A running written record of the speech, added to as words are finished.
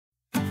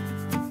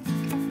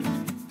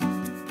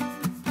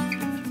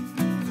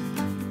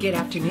Good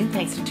afternoon.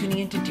 Thanks for tuning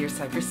in to Dear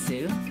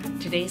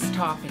Sybersue. Today's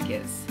topic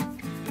is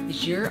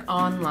your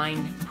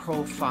online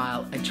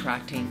profile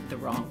attracting the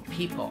wrong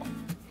people?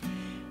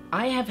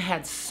 I have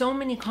had so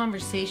many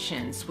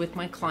conversations with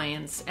my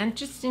clients and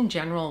just in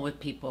general with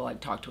people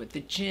I've talked to at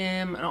the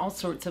gym and all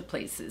sorts of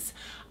places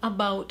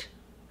about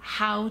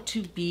how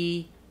to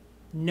be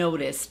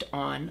noticed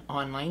on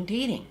online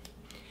dating.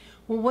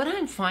 Well, what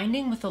I'm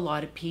finding with a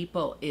lot of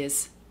people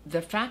is the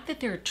fact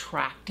that they're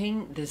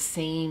attracting the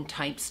same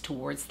types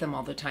towards them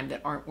all the time that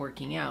aren't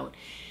working out.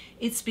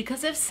 It's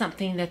because of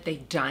something that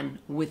they've done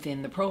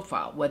within the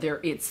profile,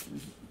 whether it's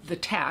the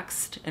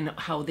text and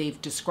how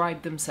they've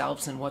described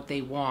themselves and what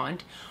they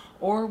want,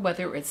 or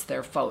whether it's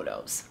their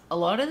photos. A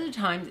lot of the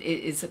times it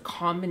is a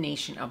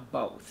combination of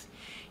both.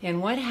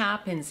 And what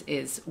happens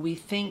is we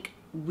think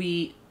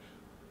we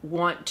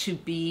want to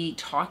be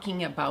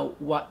talking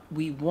about what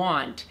we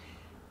want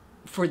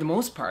for the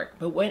most part,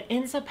 but what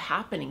ends up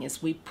happening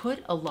is we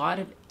put a lot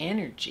of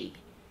energy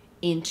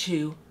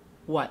into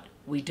what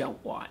we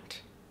don't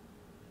want.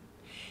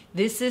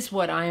 This is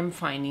what I am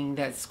finding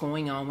that's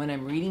going on when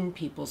I'm reading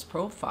people's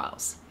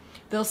profiles.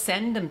 They'll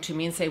send them to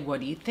me and say,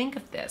 what do you think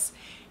of this?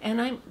 And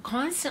I'm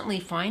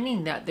constantly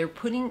finding that they're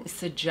putting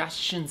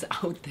suggestions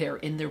out there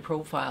in their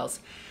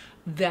profiles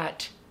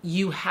that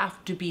you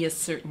have to be a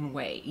certain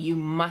way. You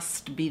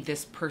must be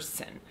this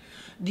person.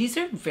 These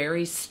are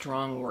very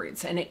strong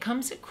words, and it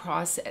comes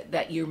across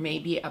that you're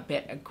maybe a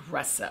bit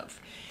aggressive.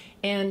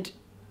 And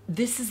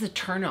this is a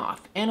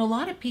turnoff. And a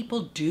lot of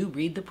people do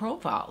read the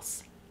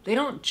profiles. They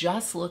don't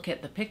just look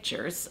at the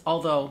pictures,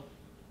 although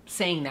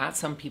saying that,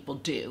 some people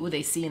do.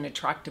 They see an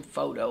attractive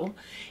photo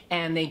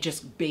and they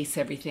just base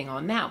everything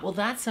on that. Well,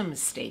 that's a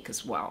mistake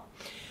as well.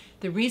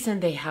 The reason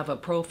they have a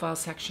profile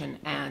section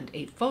and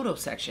a photo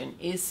section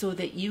is so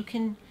that you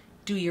can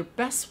do your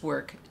best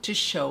work to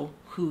show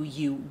who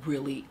you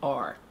really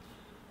are.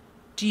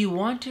 Do you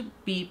want to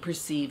be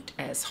perceived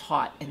as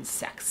hot and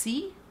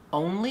sexy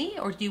only,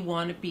 or do you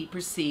want to be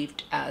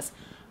perceived as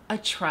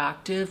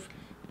attractive,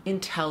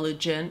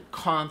 intelligent,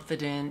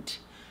 confident,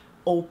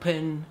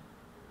 open,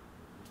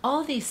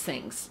 all these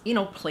things,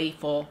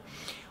 playful?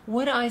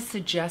 What I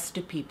suggest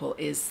to people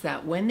is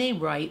that when they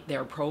write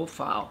their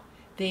profile,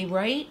 they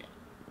write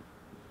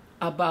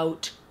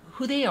about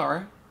who they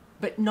are,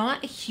 but not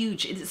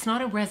it's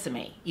not a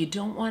resume. You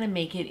don't want to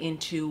make it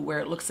into where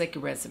it looks like a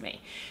resume,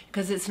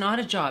 because it's not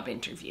a job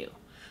interview,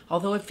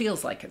 although it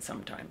feels like it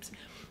sometimes.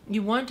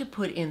 You want to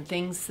put in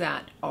things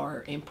that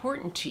are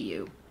important to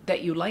you,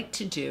 that you like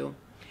to do,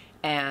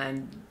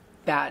 and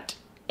that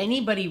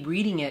anybody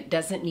reading it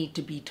doesn't need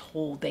to be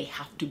told they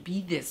have to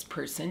be this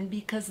person,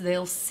 because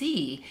they'll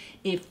see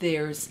if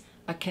there's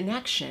a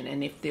connection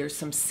and if there's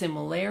some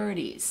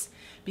similarities,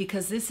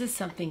 because this is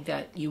something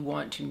that you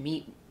want to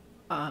meet.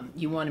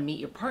 You want to meet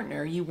your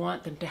partner. You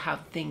want them to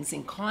have things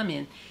in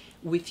common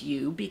with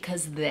you,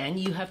 because then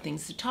you have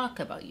things to talk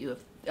about. You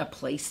have a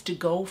place to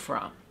go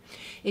from.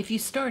 If you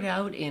start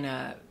out in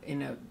a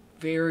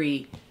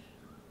very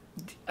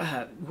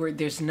where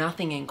there's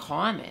nothing in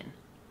common,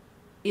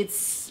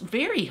 it's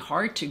very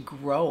hard to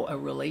grow a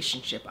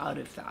relationship out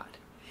of that.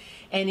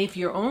 And if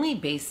you're only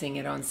basing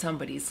it on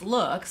somebody's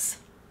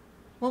looks,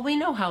 well, we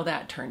know how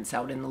that turns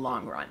out in the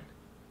long run.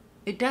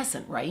 It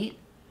doesn't, right?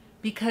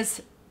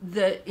 Because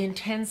the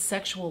intense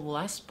sexual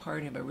lust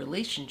part of a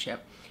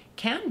relationship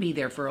can be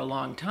there for a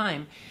long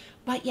time,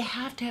 but you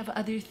have to have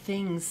other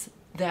things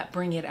that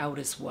bring it out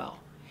as well.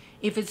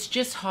 If it's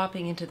just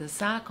hopping into the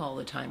sack all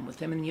the time with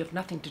them and you have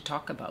nothing to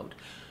talk about,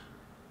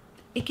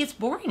 it gets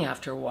boring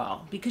after a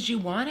while, because you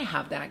want to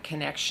have that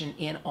connection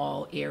in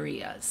all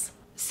areas.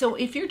 So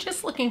if you're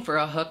just looking for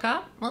a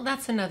hookup, well,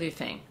 that's another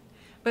thing.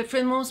 But for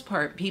the most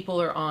part,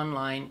 people are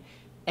online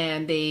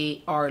and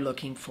they are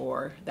looking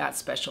for that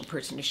special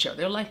person to share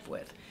their life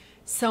with.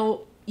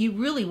 So you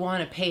really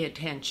want to pay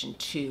attention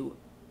to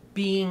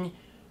being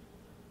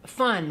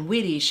fun,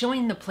 witty,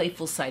 showing the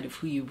playful side of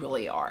who you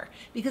really are,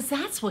 because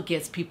that's what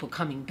gets people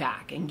coming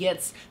back and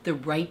gets the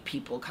right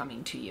people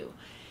coming to you,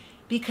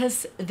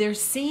 because they're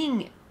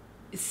seeing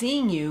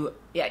you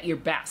at your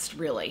best,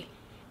 really.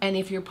 And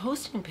if you're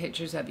posting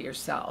pictures of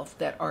yourself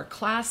that are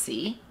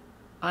classy,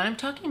 I'm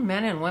talking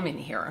men and women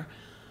here,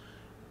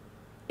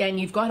 and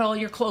you've got all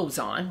your clothes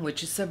on,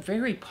 which is a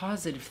very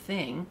positive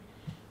thing,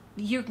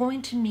 you're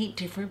going to meet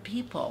different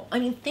people. I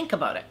mean, think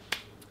about it.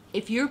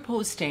 If you're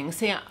posting,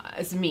 say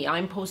as me,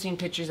 I'm posting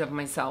pictures of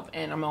myself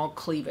and I'm all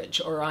cleavage,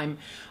 or I'm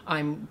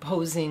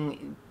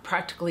posing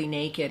practically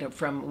naked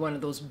from one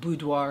of those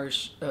boudoir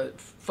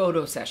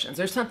photo sessions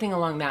or something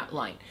along that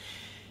line,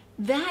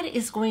 that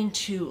is going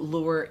to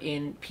lure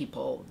in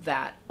people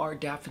that are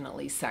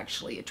definitely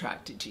sexually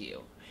attracted to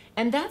you.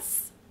 And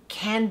that's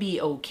can be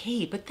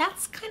okay, but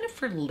that's kind of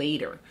for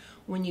later.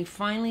 When you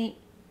finally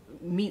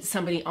meet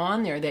somebody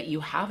on there that you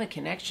have a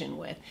connection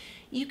with,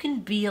 you can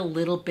be a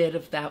little bit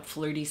of that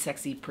flirty,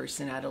 sexy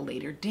person at a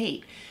later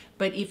date.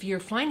 But if you're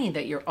finding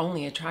that you're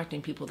only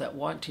attracting people that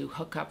want to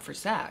hook up for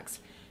sex,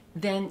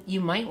 then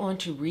you might want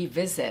to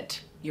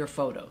revisit your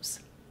photos,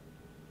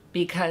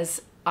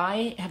 because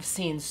I have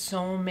seen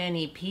so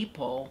many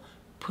people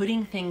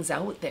putting things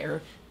out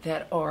there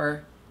that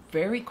are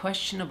very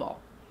questionable.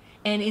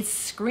 And it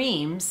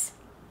screams,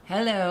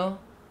 hello,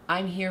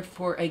 I'm here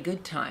for a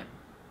good time.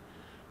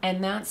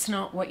 And that's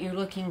not what you're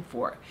looking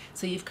for.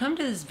 So you've come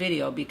to this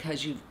video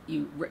because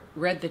you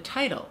read the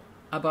title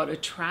about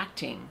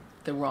attracting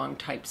the wrong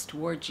types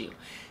towards you.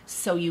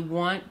 So you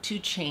want to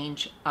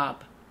change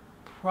up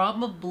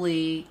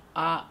probably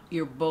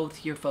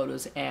both your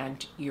photos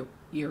and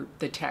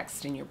the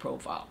text in your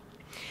profile,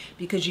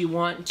 because you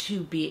want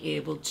to be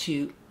able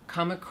to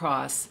come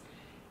across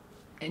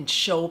and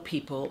show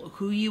people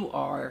who you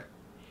are,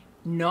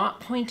 not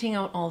pointing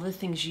out all the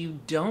things you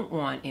don't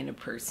want in a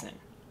person.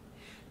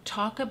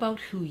 Talk about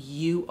who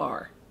you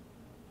are.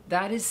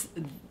 That is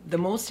the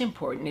most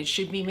important. It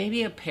should be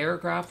maybe a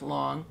paragraph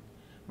long,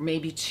 or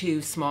maybe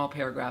 2 small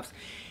paragraphs,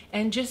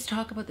 and just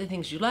talk about the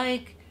things you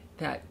like,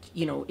 that,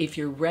 you know, if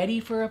you're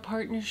ready for a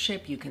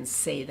partnership, you can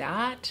say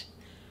that.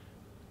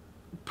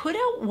 Put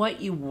out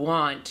what you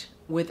want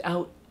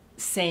without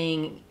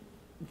saying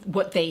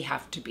what they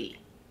have to be,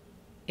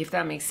 if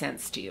that makes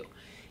sense to you.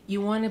 You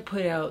want to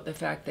put out the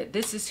fact that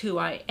this is who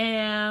I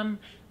am,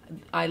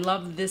 I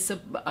love this,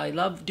 I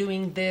love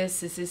doing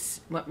this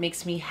is what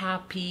makes me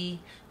happy.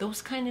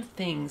 Those kind of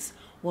things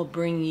will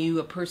bring you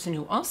a person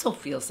who also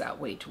feels that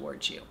way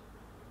towards you.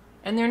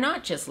 And they're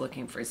not just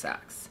looking for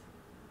sex.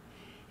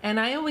 And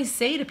I always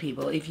say to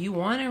people, if you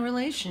want a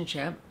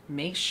relationship,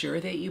 make sure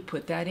that you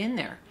put that in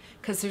there.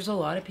 Because there's a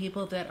lot of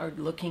people that are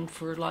looking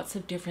for lots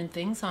of different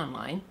things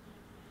online.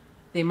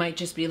 They might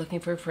just be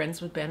looking for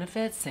friends with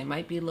benefits. They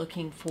might be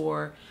looking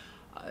for,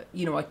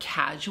 you know, a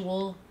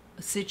casual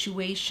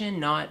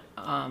situation, not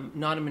a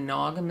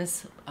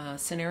monogamous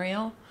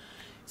scenario.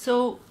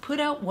 So put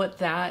out what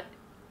that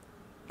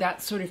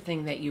sort of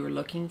thing that you're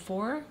looking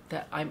for.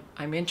 That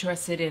I'm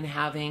interested in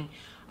having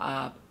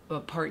a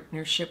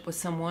partnership with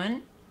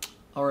someone,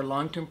 or a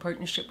long-term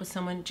partnership with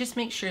someone. Just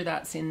make sure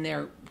that's in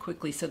there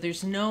quickly, so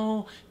there's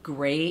no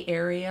gray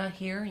area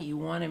here. You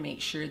want to make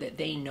sure that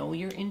they know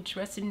you're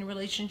interested in a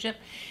relationship,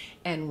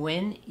 and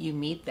when you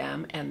meet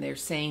them and they're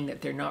saying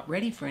that they're not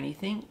ready for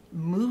anything,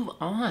 move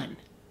on.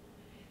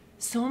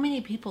 So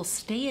many people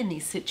stay in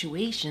these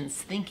situations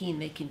thinking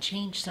they can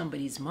change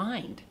somebody's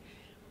mind.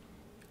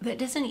 That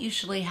doesn't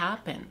usually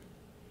happen.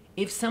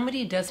 If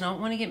somebody does not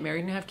want to get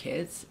married and have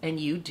kids, and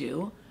you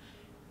do,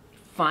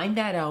 find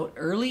that out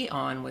early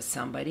on with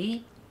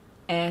somebody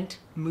and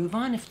move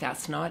on if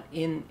that's not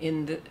in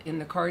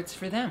the cards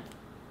for them.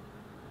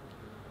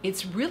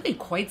 It's really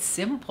quite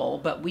simple,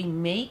 but we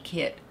make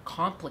it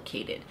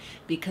complicated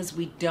because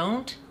we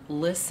don't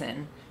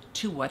listen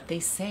to what they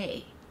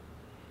say.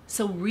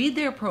 So read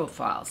their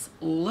profiles,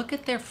 look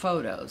at their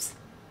photos,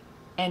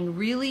 and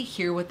really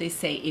hear what they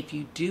say if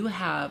you do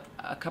have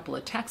a couple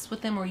of texts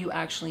with them or you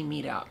actually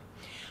meet up.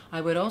 I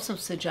would also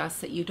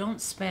suggest that you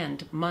don't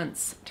spend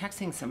months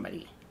texting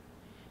somebody,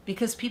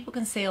 because people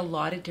can say a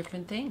lot of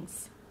different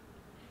things.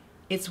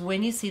 It's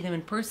when you see them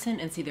in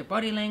person and see their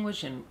body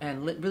language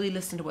and really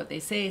listen to what they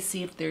say,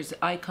 see if there's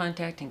eye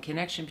contact and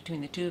connection between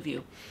the two of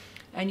you,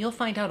 and you'll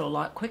find out a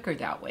lot quicker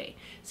that way.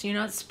 So you're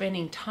not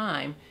spending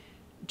time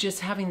just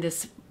having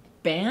this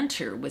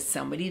banter with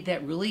somebody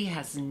that really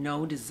has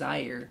no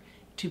desire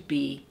to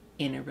be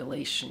in a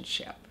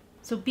relationship.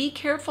 So be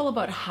careful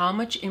about how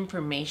much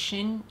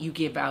information you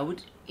give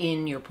out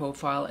in your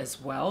profile as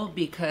well,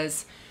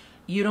 because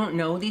you don't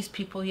know these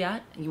people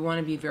yet. You want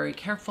to be very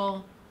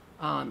careful,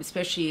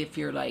 especially if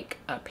you're like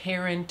a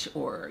parent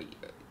or,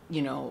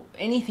 you know,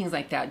 anything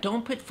like that.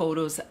 Don't put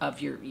photos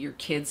of your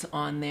kids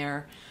on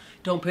there.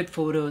 Don't put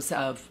photos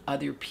of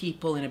other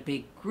people in a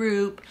big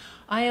group.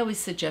 I always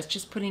suggest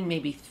just putting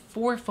maybe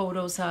 4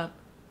 photos up,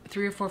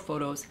 3 or 4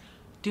 photos,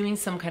 doing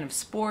some kind of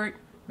sport,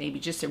 maybe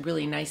just a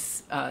really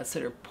nice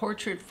sort of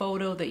portrait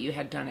photo that you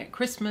had done at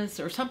Christmas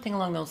or something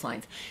along those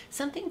lines.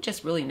 Something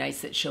just really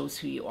nice that shows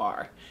who you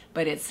are,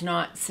 but it's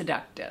not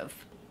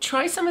seductive.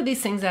 Try some of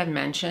these things I've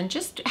mentioned.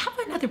 Just have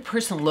another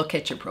person look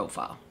at your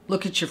profile,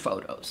 look at your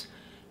photos,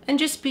 and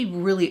just be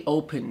really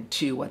open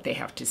to what they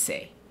have to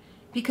say.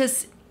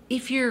 Because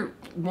if you're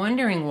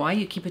wondering why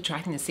you keep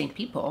attracting the same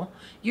people,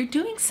 you're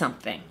doing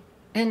something.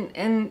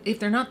 And if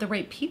they're not the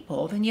right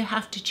people, then you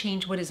have to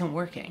change what isn't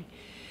working.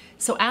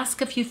 So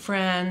ask a few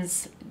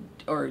friends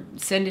or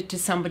send it to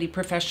somebody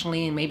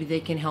professionally and maybe they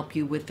can help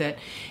you with it.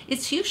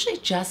 It's usually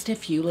just a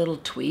few little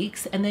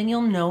tweaks, and then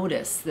you'll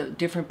notice that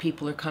different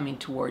people are coming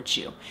towards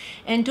you.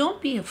 And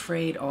don't be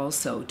afraid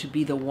also to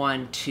be the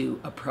one to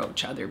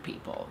approach other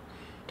people.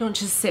 Don't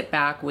just sit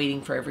back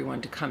waiting for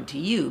everyone to come to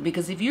you,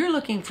 because if you're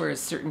looking for a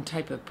certain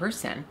type of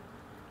person,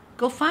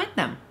 go find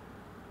them.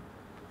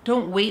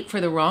 Don't wait for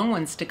the wrong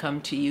ones to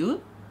come to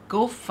you.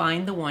 Go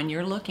find the one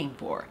you're looking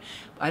for.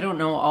 I don't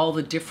know all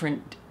the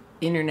different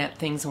internet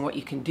things and what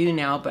you can do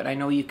now, but I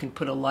know you can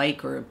put a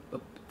like or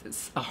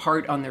a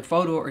heart on their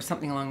photo or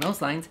something along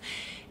those lines,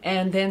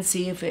 and then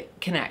see if it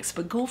connects.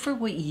 But go for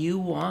what you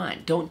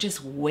want. Don't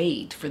just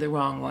wait for the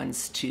wrong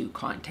ones to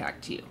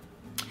contact you.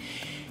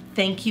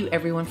 Thank you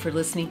everyone for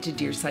listening to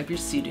Dear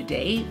Sybersue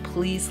today.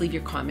 Please leave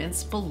your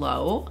comments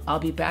below. I'll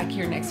be back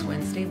here next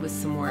Wednesday with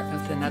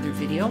another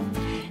video.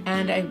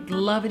 And I'd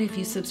love it if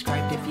you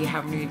subscribed if you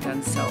haven't already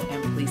done so,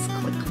 and please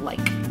click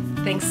like.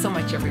 Thanks so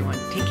much everyone.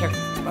 Take care.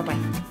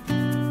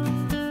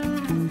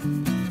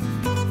 Bye-bye.